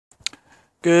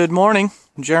Good morning,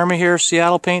 Jeremy here,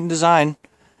 Seattle Paint and Design.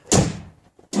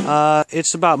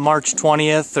 It's about March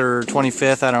 20th or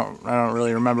 25th. I don't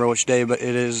really remember which day, but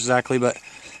it is exactly. But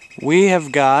we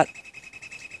have got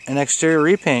an exterior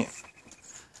repaint.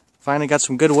 Finally got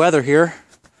some good weather here,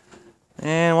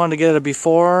 and wanted to get a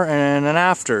before and an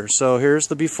after. So here's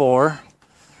the before.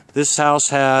 This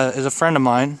house is a friend of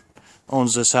mine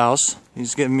owns this house.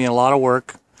 He's giving me a lot of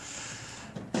work,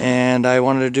 and I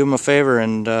wanted to do him a favor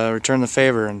and return the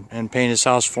favor and paint his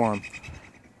house for him.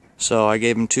 So I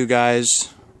gave him 2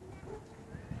 guys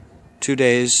 2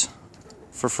 days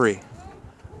for free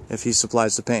if he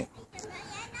supplies the paint.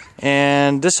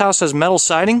 And this house has metal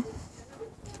siding,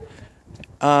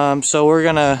 so we're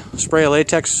gonna spray a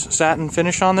latex satin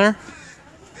finish on there,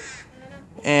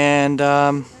 and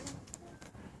then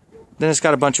it's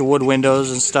got a bunch of wood windows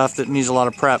and stuff that needs a lot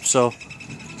of prep. So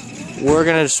we're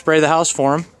gonna spray the house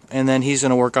for him, and then he's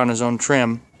gonna work on his own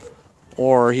trim,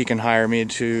 or he can hire me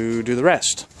to do the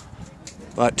rest.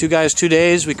 But 2 guys 2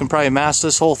 days, we can probably mask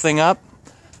this whole thing up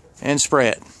and spray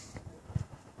it.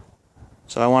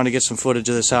 So I wanted to get some footage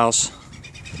of this house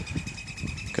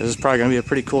because it's probably going to be a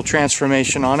pretty cool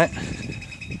transformation on it.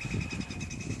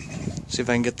 See if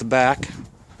I can get the back.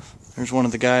 There's one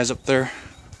of the guys up there,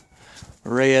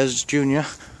 Reyes Jr.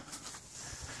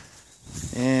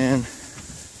 And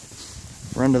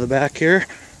run to the back here.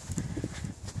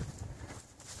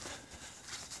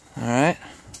 Alright,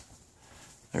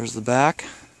 there's the back,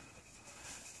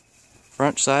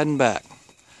 front, side, and back.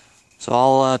 So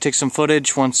I'll take some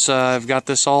footage once I've got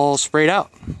this all sprayed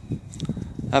out.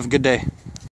 Have a good day.